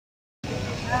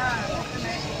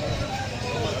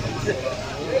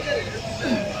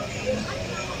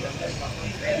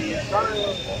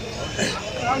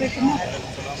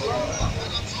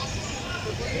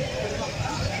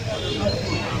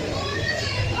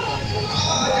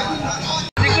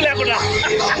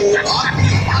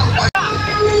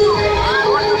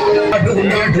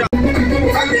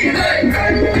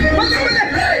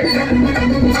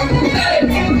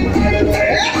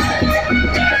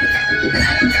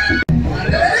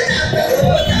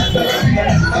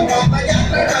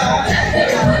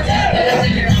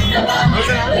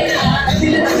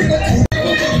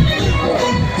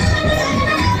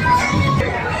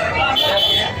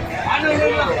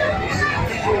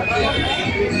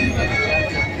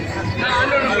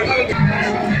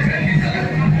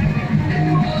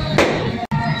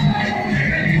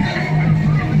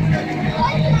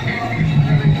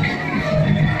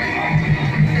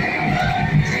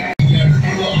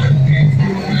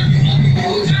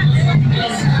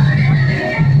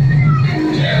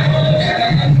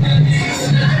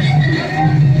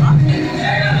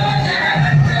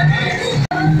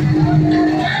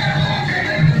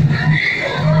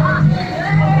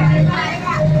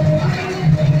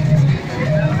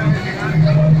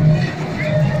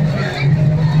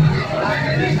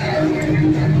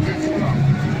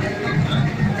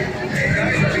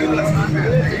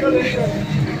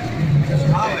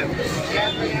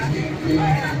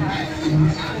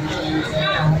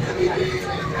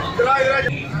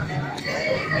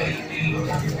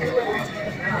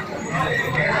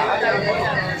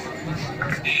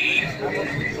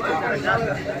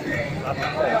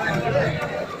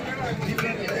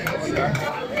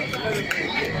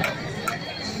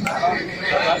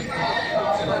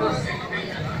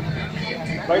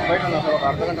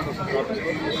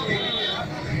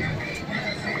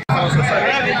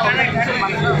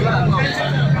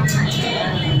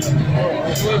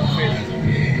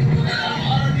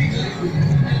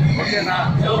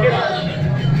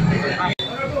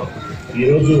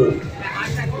ఈరోజు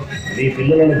మీ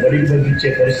పిల్లలను బడికి పంపించే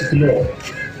పరిస్థితిలో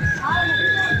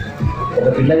ఒక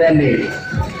పిల్లగాన్ని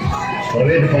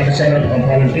ప్రైవేటు పాఠశాలకు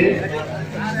పంపాలంటే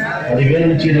 10,000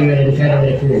 నుంచి 20,000 రూపాయల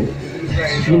వరకు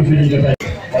స్కూల్ ఫీజు కట్టాలి.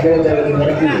 10వ తరగతి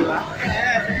వరకు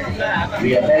మీ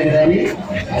అబ్బాయిని కానీ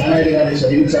అమ్మాయిని కానీ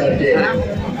చదివించాలంటే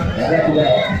దాదాపుగా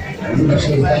 2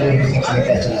 లక్షల రూపాయలు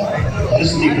సంపాదించిన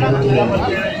పరిస్థితి ప్రభుత్వంలో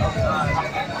ఉంది.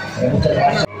 ప్రభుత్వ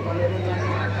పాఠశాల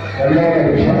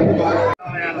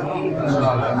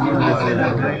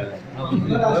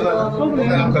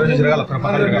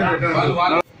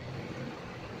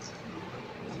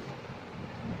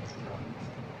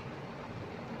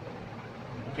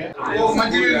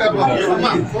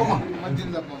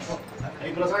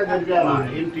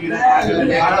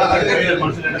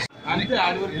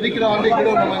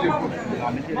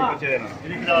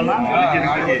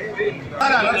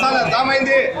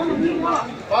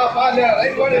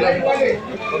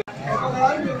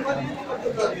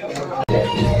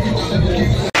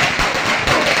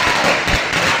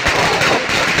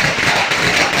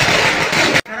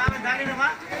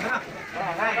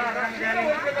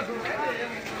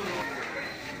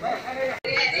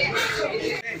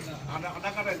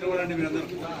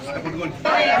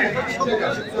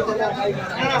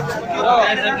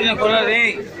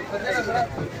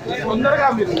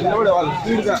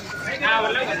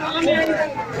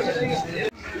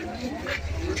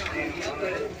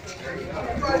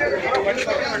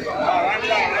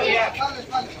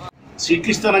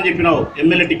సీట్లు ఇస్తానని చెప్పినావు,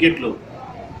 ఎమ్మెల్యే టికెట్లు,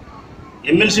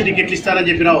 ఎమ్మెల్సీ టికెట్లు ఇస్తానని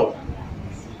చెప్పినావు,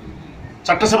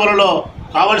 చట్టసభలలో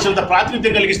కావలసినంత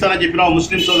ప్రాతినిధ్యం కలిగిస్తానని చెప్పినావు.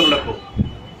 ముస్లిం సోదరులకు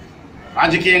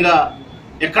రాజకీయంగా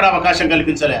ఎక్కడ అవకాశం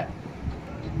కల్పించలే.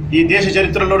 ఈ దేశ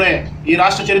చరిత్రలోనే, ఈ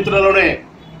రాష్ట్ర చరిత్రలోనే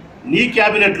నీ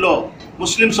క్యాబినెట్లో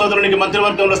ముస్లిం సోదరునికి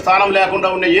మంత్రివర్గంలో స్థానం లేకుండా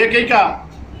ఉన్న ఏకైక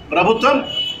ప్రభుత్వం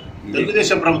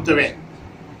తెలుగుదేశం ప్రభుత్వమే.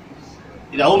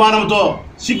 ఇది అవమానంతో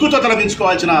సిగ్గుతో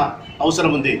తలదించుకోవాల్సిన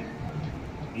అవసరం ఉంది.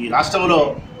 ఈ రాష్ట్రంలో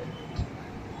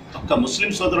ఒక్క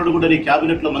ముస్లిం సోదరుడు కూడా నీ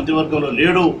క్యాబినెట్లో మంత్రివర్గంలో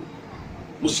లేడు.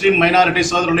 ముస్లిం మైనారిటీ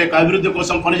సోదరుల యొక్క అభివృద్ధి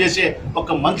కోసం పనిచేసే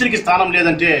ఒక్క మంత్రికి స్థానం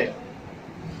లేదంటే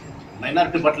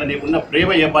మైనారిటీ పట్ల నీకున్న ప్రేమ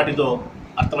ఏ పాటితో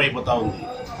అర్థమైపోతూ ఉంది.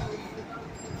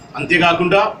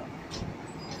 అంతేకాకుండా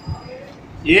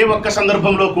ఏ ఒక్క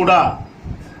సందర్భంలో కూడా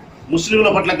ముస్లింల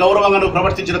పట్ల గౌరవంగా నువ్వు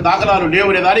ప్రవర్తించిన దాఖలాలు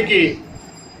లేవనే దానికి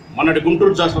మొన్నటి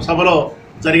గుంటూరు సభలో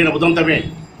జరిగిన ఉదంతమే.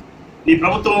 నీ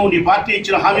ప్రభుత్వం, నీ పార్టీ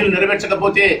ఇచ్చిన హామీలు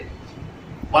నెరవేర్చకపోతే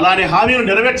అలానే హామీలు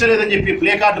నెరవేర్చలేదని చెప్పి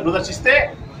ప్లే కార్డు ప్రదర్శిస్తే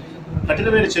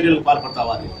కఠినమైన చర్యలకు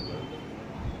పాల్పడతావా?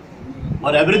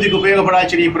 వారి అభివృద్ధికి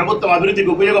ఉపయోగపడాల్సిన ఈ ప్రభుత్వం అభివృద్ధికి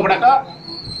ఉపయోగపడక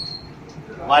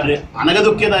వారిని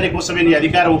అనగదొక్కే దానికోసమే నీ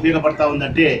అధికారం ఉపయోగపడతా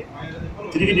ఉందంటే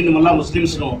తిరిగి నిన్ను మళ్ళా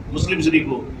ముస్లిమ్స్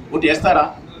నీకు ఓటు వేస్తారా?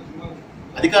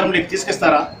 అధికారంలోకి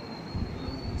తీసుకొస్తారా?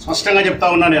 స్పష్టంగా చెప్తా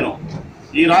ఉన్నా నేను.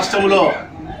 ఈ రాష్ట్రంలో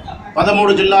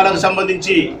 13 జిల్లాలకు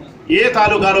సంబంధించి ఏ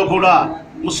తాలూకాలో కూడా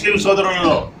ముస్లిం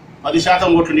సోదరులలో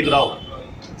 10% ఓట్లు నీకు రావు.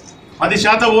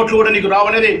 10% ఓట్లు కూడా నీకు రావు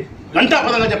అనేది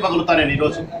ఘంటాపదంగా చెప్పగలుగుతాను నేను.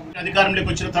 ఈరోజు అధికారంలోకి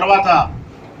వచ్చిన తర్వాత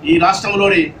ఈ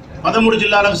రాష్ట్రంలోని 13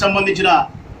 జిల్లాలకు సంబంధించిన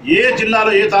ఏ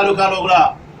జిల్లాలో ఏ తాలూకాలో కూడా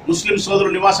ముస్లిం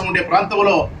సోదరులు నివాసం ఉండే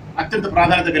ప్రాంతంలో అత్యంత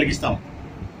ప్రాధాన్యత కలిగిస్తాం.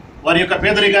 వారి యొక్క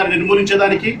పేదరికాన్ని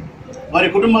నిర్మూలించేదానికి, వారి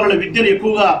కుటుంబాలలో విద్యను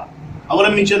ఎక్కువగా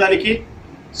అవలంబించేదానికి,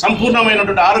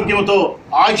 సంపూర్ణమైనటువంటి ఆరోగ్యంతో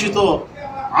ఆయుష్తో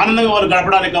ఆనందంగా వారు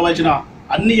గడపడానికి కావాల్సిన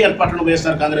అన్ని ఏర్పాట్లను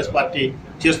వైఎస్ఆర్ కాంగ్రెస్ పార్టీ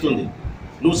చేస్తుంది.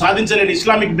 నువ్వు సాధించలేని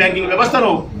ఇస్లామిక్ బ్యాంకింగ్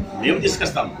వ్యవస్థను మేము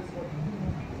తీసుకొస్తాం.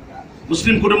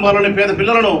 ముస్లిం కుటుంబాల్లోని పేద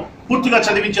పిల్లలను పూర్తిగా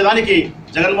చదివించేదానికి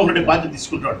జగన్మోహన్ రెడ్డి బాధ్యత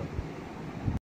తీసుకుంటాడు.